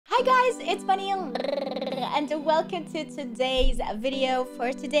Hi guys, it's Bunny and welcome to today's video.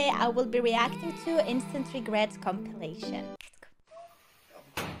 For today, I will be reacting to Instant Regrets compilation.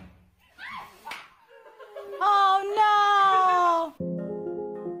 Oh no!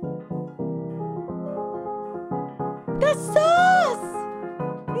 The sauce!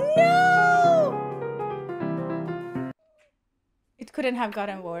 No! It couldn't have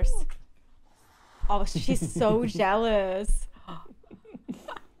gotten worse. Oh, she's so jealous.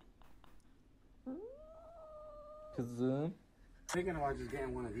 Thinking about just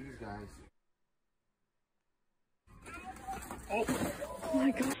getting one of these guys. Oh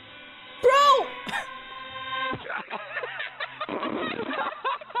my god. Bro!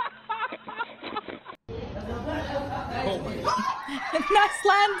 Oh my god. Nice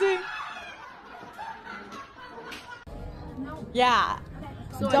landing. Yeah.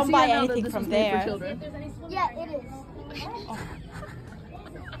 So don't buy anything from there. Yeah, it is. Oh.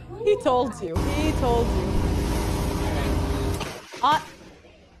 He told you. He told you.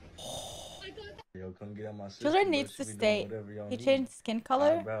 Children needs to stay. He changed skin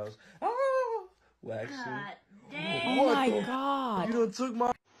color. Oh, waxing. Oh my god. You done took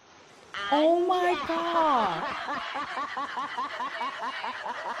my. Oh my god.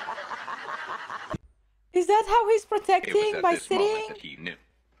 Is that how he's protecting by sitting? He knew.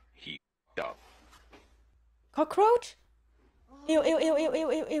 He up. Cockroach? Ew, ew, ew, ew,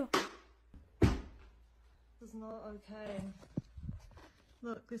 ew, ew, ew. It's not okay.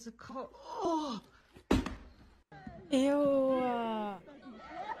 Look, there's a cock. Oh! Ew.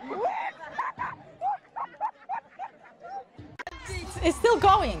 It's still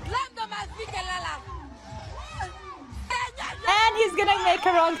going. And he's gonna make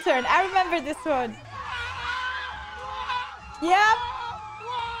a wrong turn. I remember this one. Yep.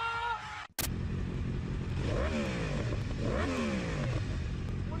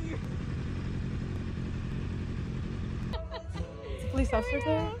 Police officer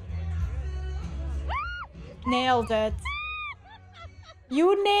there. Nailed it.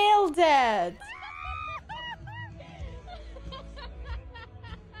 You nailed it.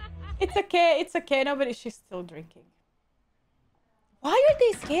 It's okay, it's okay. Nobody, she's still drinking. Why are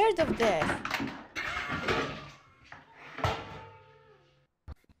they scared of this?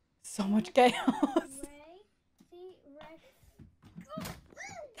 So much chaos.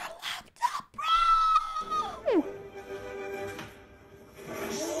 The laptop, bro!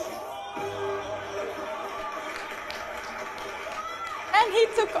 And he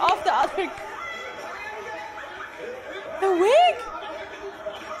took off the other... The wig?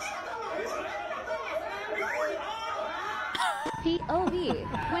 POV,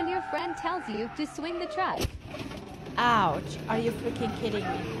 when your friend tells you to swing the truck. Ouch. Are you freaking kidding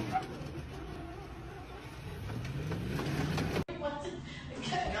me?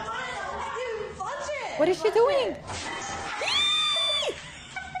 What is she doing?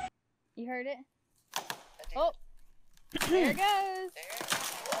 You heard it? Oh, there it goes.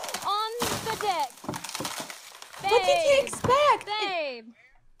 On the deck. Babe. What did you expect? Babe.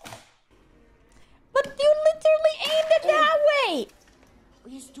 But you literally aimed it that way. Are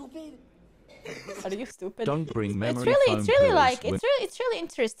you stupid? Are you stupid? Don't bring memory It's really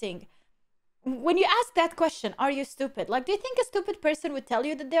interesting. When you ask that question, are you stupid? Like, do you think a stupid person would tell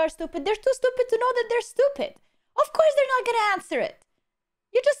you that they are stupid? They're too stupid to know that they're stupid. Of course they're not gonna answer it.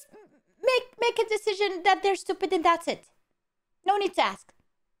 You just make a decision that they're stupid and that's it. No need to ask.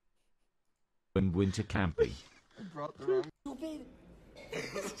 When winter camping.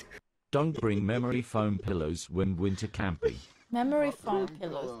 Don't bring memory foam pillows when winter camping. Memory foam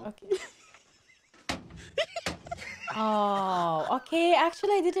pillows. Okay. Oh, okay.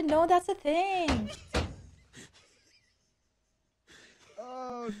 Actually, I didn't know that's a thing.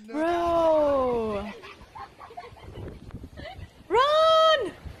 Oh no. Bro.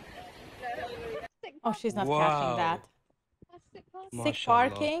 Run! Oh, she's not catching that. Sick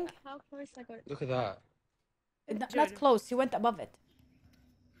parking. Look at that. Not close. You went above it.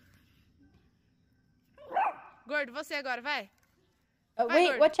 Gordo, você agora, vai. Wait,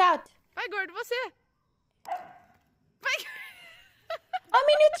 gordo. watch out. Vai, gordo, você. Vai. I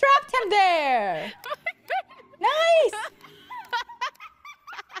mean, you trapped him there. Nice.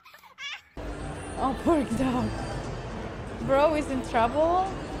 Oh, poor dog. Bro is in trouble.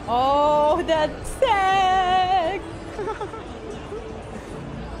 Oh, that's sad.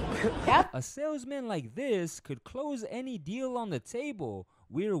 Yep. A salesman like this could close any deal on the table.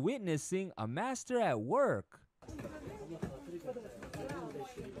 We're witnessing a master at work.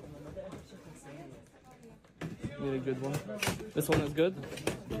 Need a good one. This one is good.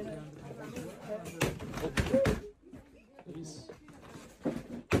 Oh. Please.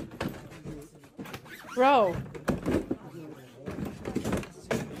 Bro.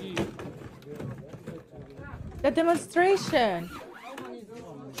 The demonstration.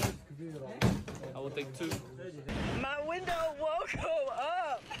 I will take 2. My window won't go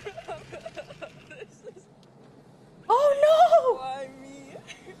up. Oh no! Why me?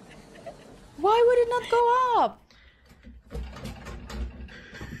 Why would it not go up?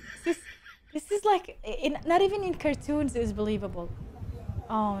 This is like not even in cartoons is believable.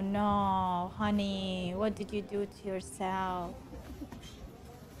 Oh no, honey, what did you do to yourself?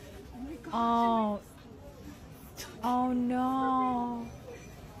 Oh. Oh no.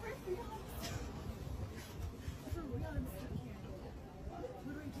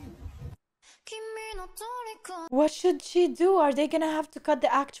 What should she do? Are they gonna have to cut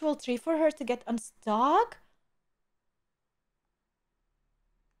the actual tree for her to get unstuck?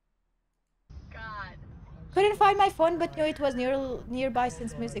 God. Couldn't find my phone, but knew it was nearby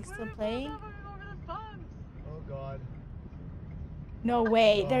since music's still playing. Oh god. No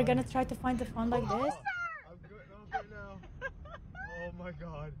way, they're gonna try to find the phone like this? I'm good now. Oh my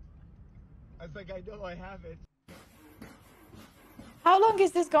god. I think I know I have it. How long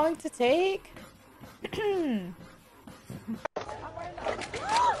is this going to take?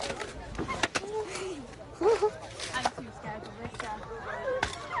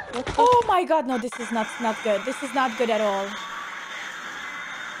 Oh my god, no, this is not good. This is not good at all.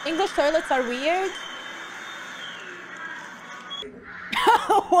 English toilets are weird.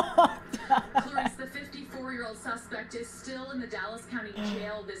 What? Clarice, the 54-year-old suspect is still in the Dallas County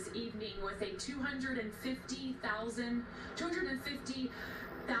Jail this evening with a $250,000, $250,000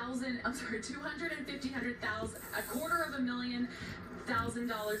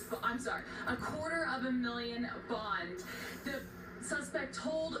 bond. The suspect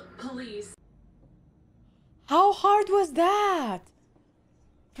told police. How hard was that?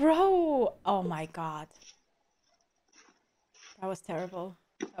 Bro, oh my god. That was terrible.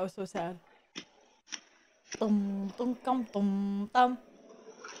 That was so sad. Tum, tum, tum, tum, tum.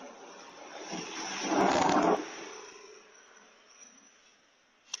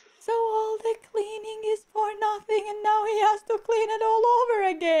 So all the cleaning is for nothing and now he has to clean it all over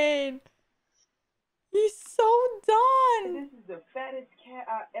again. He's so done. This is the fattest cat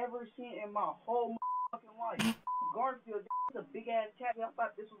I've ever seen in my whole fucking life. Garfield, this is a big ass cat. I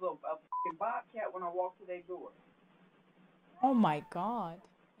thought this was a fucking bobcat when I walked to their door. Oh my god.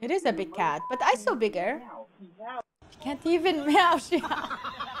 It is a big cat, but I saw bigger. She can't even meow. Good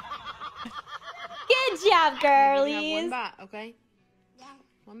job, girlies. One bite, okay?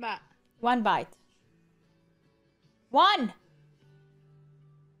 One bite. One bite. One.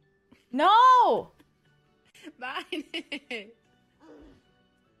 No. Bite.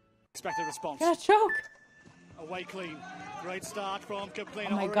 Expected response. Gonna choke. Away clean. Great start from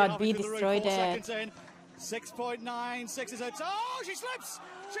Compilation. Oh my god, B destroyed it. 6.96 is it. Oh, she slips!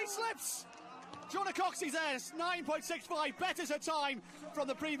 She slips! Jonah Coxey's there. 9.65 betters her time from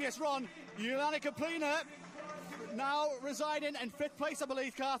the previous run. Yolanda Kaplina now residing in 5th place, I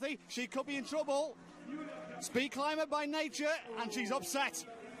believe, Kathy. She could be in trouble. Speed climber by nature, and she's upset.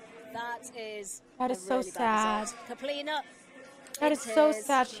 That is so really sad. Kaplina. That is so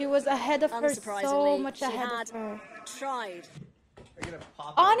sad. She was ahead of her, so much she ahead had of her. Tried.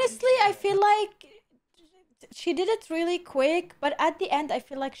 Honestly, I feel like she did it really quick, but at the end, I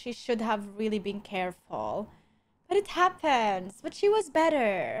feel like she should have really been careful. But it happens. But she was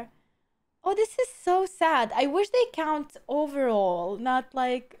better. Oh, this is so sad. I wish they count overall, not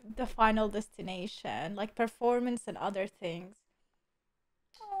like the final destination, like performance and other things.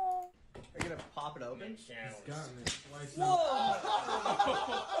 Oh. Are you gonna pop it open? Whoa!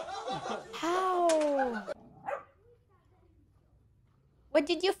 How? What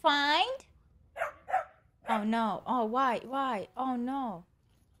did you find? Oh no. Oh, why? Why? Oh no.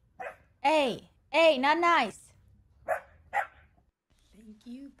 Hey, hey, not nice. Thank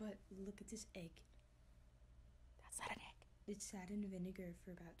you, but look at this egg. That's not an egg. It sat in vinegar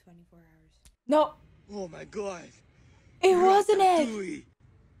for about 24 hours. No. Oh my god. It was an egg. Ratatouille.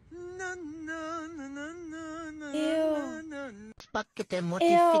 Ew. Paquete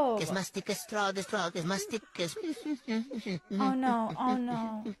mortifiques, mastiques, tragues, mastiques. Oh no, oh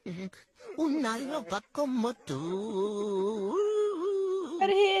no. Una loba como tú. But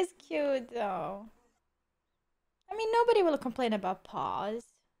he is cute though. I mean, nobody will complain about paws.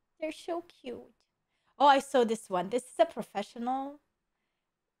 They're so cute. Oh, I saw this one. This is a professional.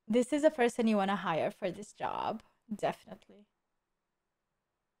 This is a person you want to hire for this job. Definitely.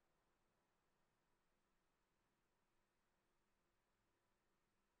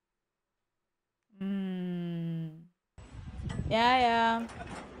 Yeah, yeah.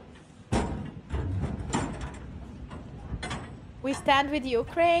 We stand with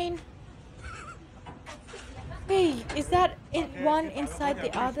Ukraine. Wait, is that one inside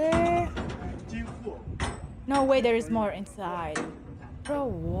the other? No way, there is more inside. Bro,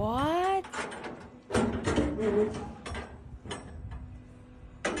 what?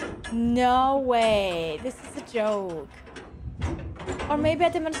 No way. This is a joke. Or maybe a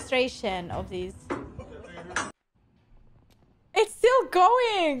demonstration of these. It's still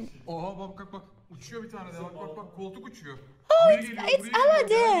going. Oha bak bak. Uçuyor bir tane de. Bak bak koltuk uçuyor. Oh, Buraya it's geliyor, buraya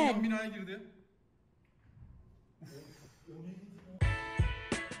geliyor. Aladdin. Yan binaya girdi.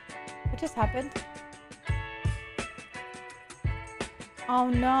 What just happened? Oh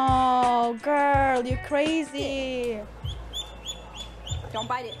no, girl, you're crazy. Don't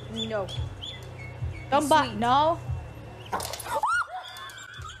bite it. No. Don't bite. No.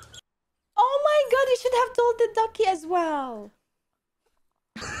 Oh my god, you should have told the ducky as well.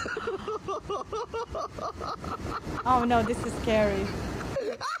 Oh no, this is scary.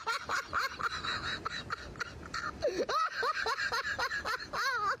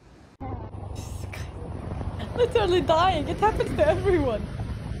 Literally dying. It happens to everyone.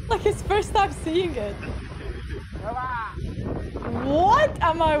 Like his first time seeing it. What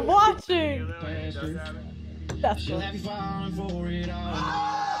am I watching? That's good.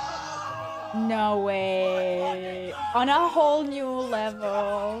 No way. On a whole new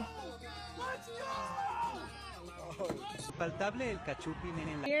level.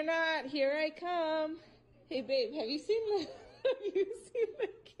 You're not. Here I come. Hey, babe, have you seen the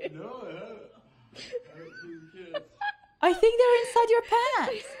kid? No, I haven't. I think they're inside your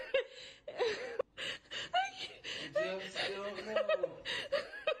pants.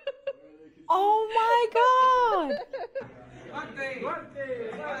 Oh my god.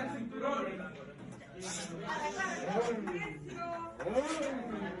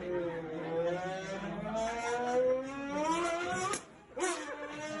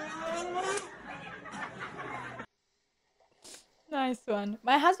 Nice one.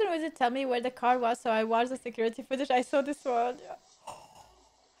 My husband wouldn't tell me where the car was, so I watched the security footage. I saw this one.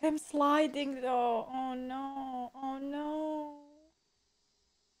 I'm sliding though. Oh no. Oh no.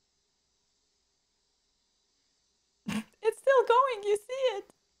 It's still going. You see it.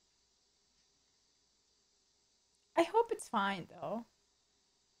 I hope it's fine though.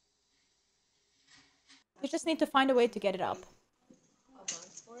 You just need to find a way to get it up.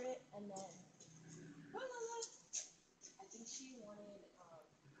 For it and then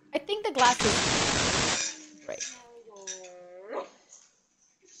I think the glass is right.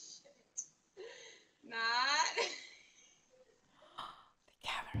 Not. The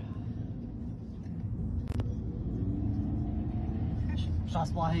camera.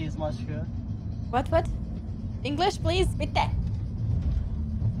 What? English, please. Bitte.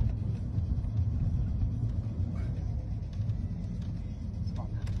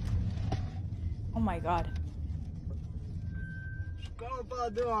 Oh my god.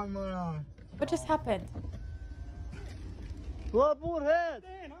 What just happened? Oh,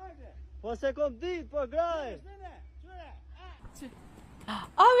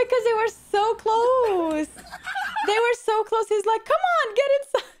 because they were so close. They were so close. He's like, come on, get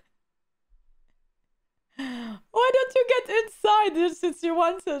inside. Why don't you get inside since you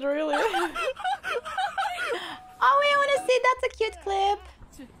wanted, really? Oh, we want to see. That's a cute clip.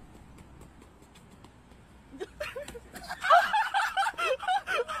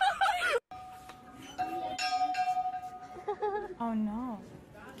 Oh no.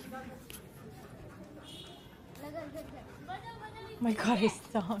 Oh my god, he's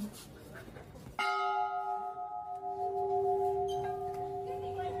down.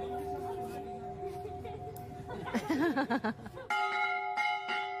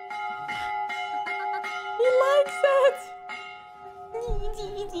 He likes it.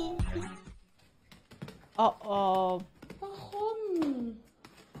 Uh-oh.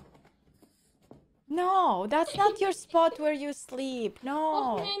 No, that's not your spot where you sleep.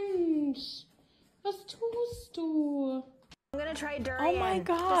 No. Mensch, was tust du? I'm gonna try durian. Oh my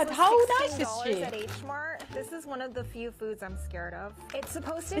god, This was how nice is $16 she? at H-Mart. This is one of the few foods I'm scared of. It's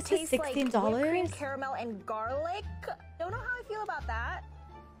supposed to This is taste like whipped $16? cream, caramel, and garlic. Don't know how I feel about that.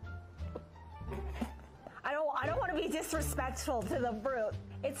 I don't want to be disrespectful to the fruit.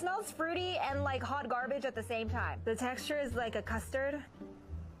 It smells fruity and like hot garbage at the same time. The texture is like a custard.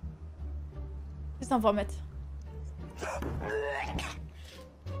 Please don't vomit. I can't.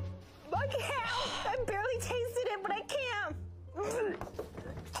 I barely tasted it, but I can't.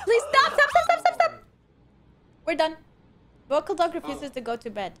 Please stop. We're done. Vocal dog refuses to go to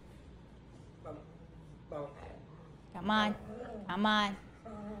bed. Come on.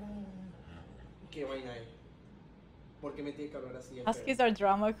 ¿Por qué me tiene que hablar así de feo? Huskies are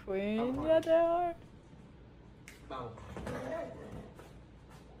drama queen. Vamos. Yeah, they are. Vamos.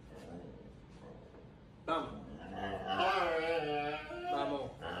 Vamos. Vamos.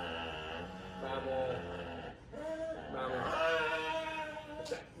 Vamos. Vamos.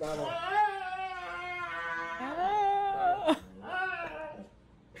 Vamos.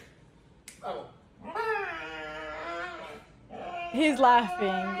 Vamos. He's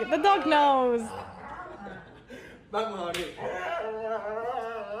laughing. The dog knows. Vamos, Ari.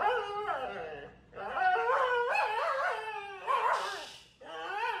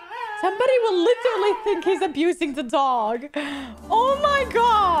 Somebody will literally think he's abusing the dog. Oh my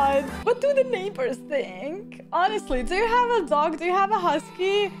god. What do the neighbors think? Honestly, do you have a dog? Do you have a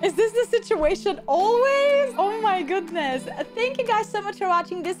husky? Is this the situation always? Oh my goodness. Thank you guys so much for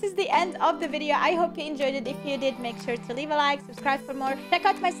watching. This is the end of the video. I hope you enjoyed it. If you did, make sure to leave a like, subscribe for more. Check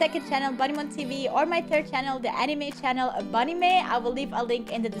out my second channel, Bunnymon TV, or my third channel, the anime channel, Bunnymon. I will leave a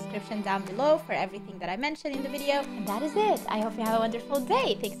link in the description down below for everything that I mentioned in the video. And that is it. I hope you have a wonderful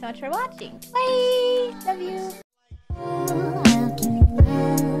day. Thanks so much for watching. Bye!